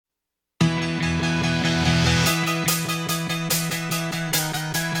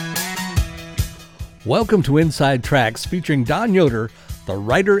Welcome to Inside Tracks, featuring Don Yoder, the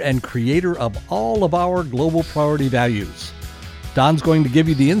writer and creator of all of our global priority values. Don's going to give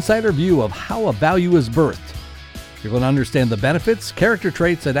you the insider view of how a value is birthed. You're going to understand the benefits, character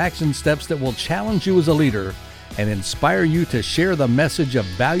traits, and action steps that will challenge you as a leader and inspire you to share the message of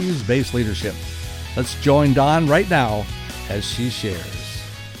values-based leadership. Let's join Don right now as she shares.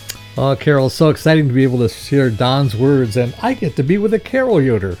 Oh, Carol, it's so exciting to be able to share Don's words, and I get to be with a Carol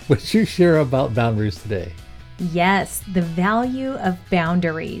Yoder. What you share about boundaries today? Yes, the value of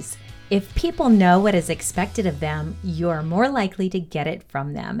boundaries. If people know what is expected of them, you're more likely to get it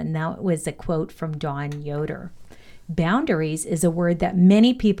from them. And that was a quote from Don Yoder. Boundaries is a word that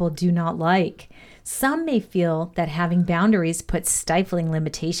many people do not like. Some may feel that having boundaries puts stifling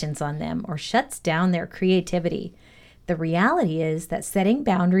limitations on them or shuts down their creativity. The reality is that setting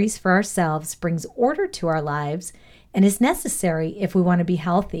boundaries for ourselves brings order to our lives and is necessary if we want to be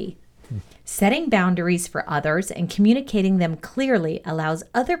healthy. Setting boundaries for others and communicating them clearly allows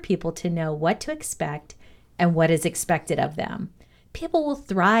other people to know what to expect and what is expected of them. People will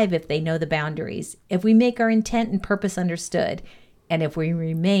thrive if they know the boundaries, if we make our intent and purpose understood, and if we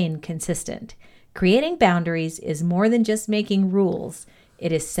remain consistent. Creating boundaries is more than just making rules.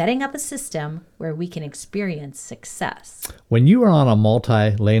 It is setting up a system where we can experience success. When you are on a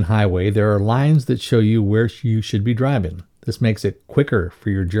multi-lane highway, there are lines that show you where you should be driving. This makes it quicker for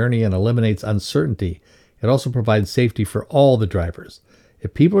your journey and eliminates uncertainty. It also provides safety for all the drivers.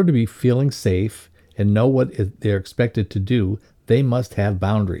 If people are to be feeling safe and know what they're expected to do, they must have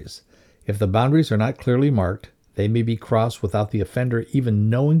boundaries. If the boundaries are not clearly marked, they may be crossed without the offender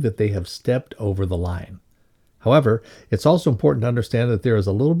even knowing that they have stepped over the line. However, it's also important to understand that there is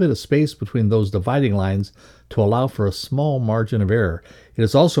a little bit of space between those dividing lines to allow for a small margin of error. It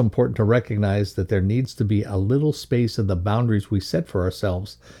is also important to recognize that there needs to be a little space in the boundaries we set for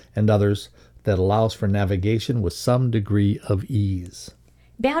ourselves and others that allows for navigation with some degree of ease.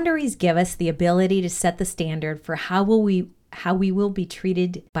 Boundaries give us the ability to set the standard for how we will be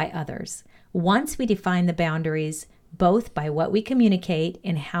treated by others. Once we define the boundaries, both by what we communicate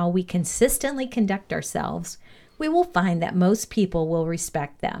and how we consistently conduct ourselves, we will find that most people will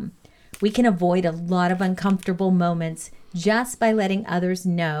respect them. We can avoid a lot of uncomfortable moments just by letting others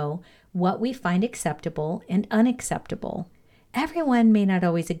know what we find acceptable and unacceptable. Everyone may not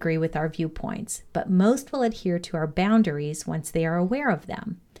always agree with our viewpoints, but most will adhere to our boundaries once they are aware of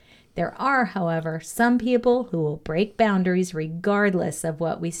them. There are, however, some people who will break boundaries regardless of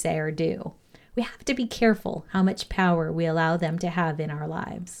what we say or do. We have to be careful how much power we allow them to have in our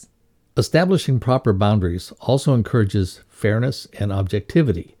lives. Establishing proper boundaries also encourages fairness and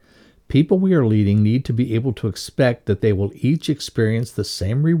objectivity. People we are leading need to be able to expect that they will each experience the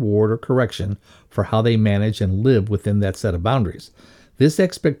same reward or correction for how they manage and live within that set of boundaries. This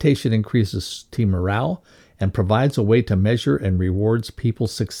expectation increases team morale and provides a way to measure and rewards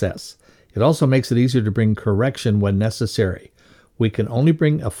people's success. It also makes it easier to bring correction when necessary. We can only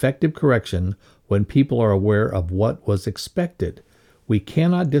bring effective correction when people are aware of what was expected. We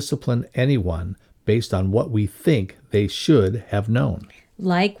cannot discipline anyone based on what we think they should have known.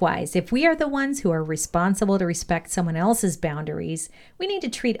 Likewise, if we are the ones who are responsible to respect someone else's boundaries, we need to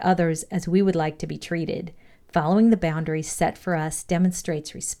treat others as we would like to be treated. Following the boundaries set for us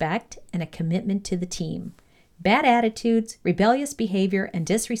demonstrates respect and a commitment to the team. Bad attitudes, rebellious behavior, and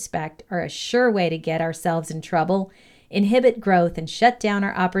disrespect are a sure way to get ourselves in trouble, inhibit growth, and shut down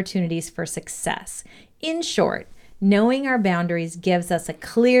our opportunities for success. In short, knowing our boundaries gives us a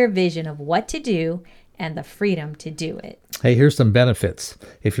clear vision of what to do and the freedom to do it. Hey, here's some benefits.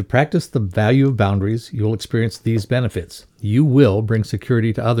 If you practice the value of boundaries, you'll experience these benefits. You will bring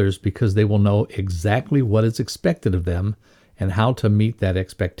security to others because they will know exactly what is expected of them and how to meet that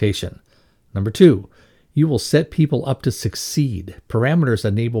expectation. Number 2, you will set people up to succeed. Parameters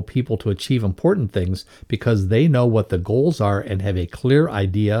enable people to achieve important things because they know what the goals are and have a clear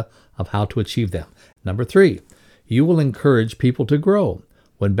idea of how to achieve them. Number 3, you will encourage people to grow.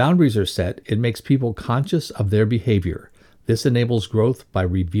 When boundaries are set, it makes people conscious of their behavior. This enables growth by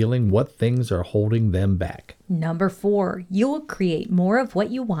revealing what things are holding them back. Number 4, you will create more of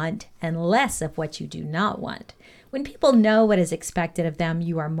what you want and less of what you do not want. When people know what is expected of them,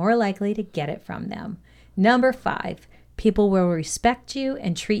 you are more likely to get it from them. Number 5, people will respect you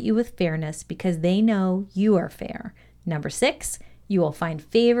and treat you with fairness because they know you are fair. Number 6, you will find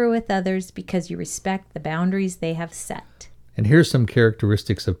favor with others because you respect the boundaries they have set. And here's some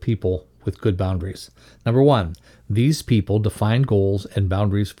characteristics of people with good boundaries. Number 1, these people define goals and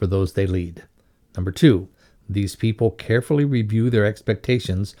boundaries for those they lead. Number 2, these people carefully review their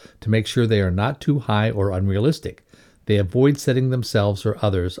expectations to make sure they are not too high or unrealistic. They avoid setting themselves or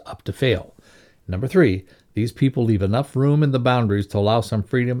others up to fail. Number 3, these people leave enough room in the boundaries to allow some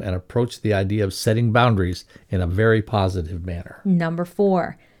freedom and approach the idea of setting boundaries in a very positive manner. Number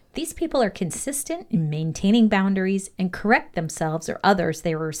 4, these people are consistent in maintaining boundaries and correct themselves or others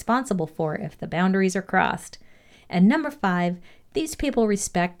they were responsible for if the boundaries are crossed. And number 5, these people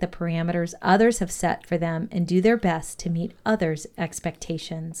respect the parameters others have set for them and do their best to meet others'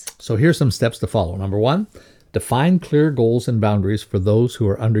 expectations. So here's some steps to follow. Number 1, define clear goals and boundaries for those who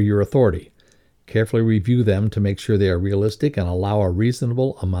are under your authority. Carefully review them to make sure they are realistic and allow a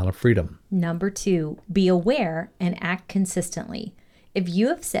reasonable amount of freedom. Number 2, be aware and act consistently. If you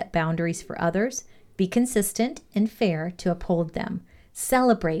have set boundaries for others, be consistent and fair to uphold them.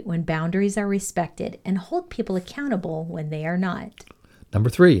 Celebrate when boundaries are respected and hold people accountable when they are not. Number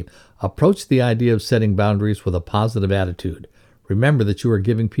 3, approach the idea of setting boundaries with a positive attitude. Remember that you are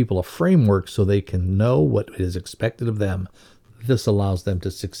giving people a framework so they can know what is expected of them. This allows them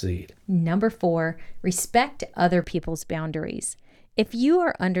to succeed. Number 4, respect other people's boundaries. If you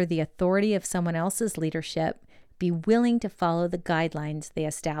are under the authority of someone else's leadership, be willing to follow the guidelines they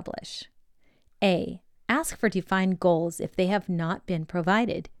establish. A, ask for defined goals if they have not been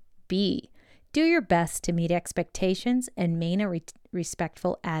provided. B, do your best to meet expectations and maintain a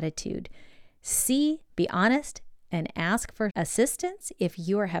respectful attitude. C, be honest and ask for assistance if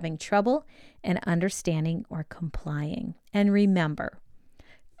you are having trouble in understanding or complying. And remember,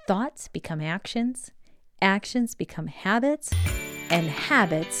 thoughts become actions, actions become habits, and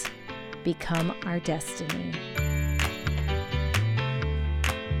habits become our destiny.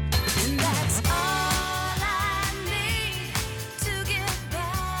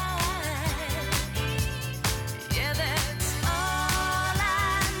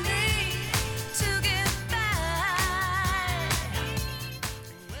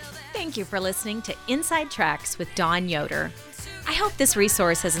 Thank you for listening to Inside Tracks with Dawn Yoder. I hope this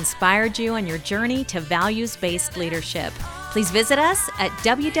resource has inspired you on your journey to values-based leadership. Please visit us at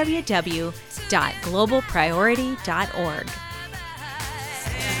www.globalpriority.org.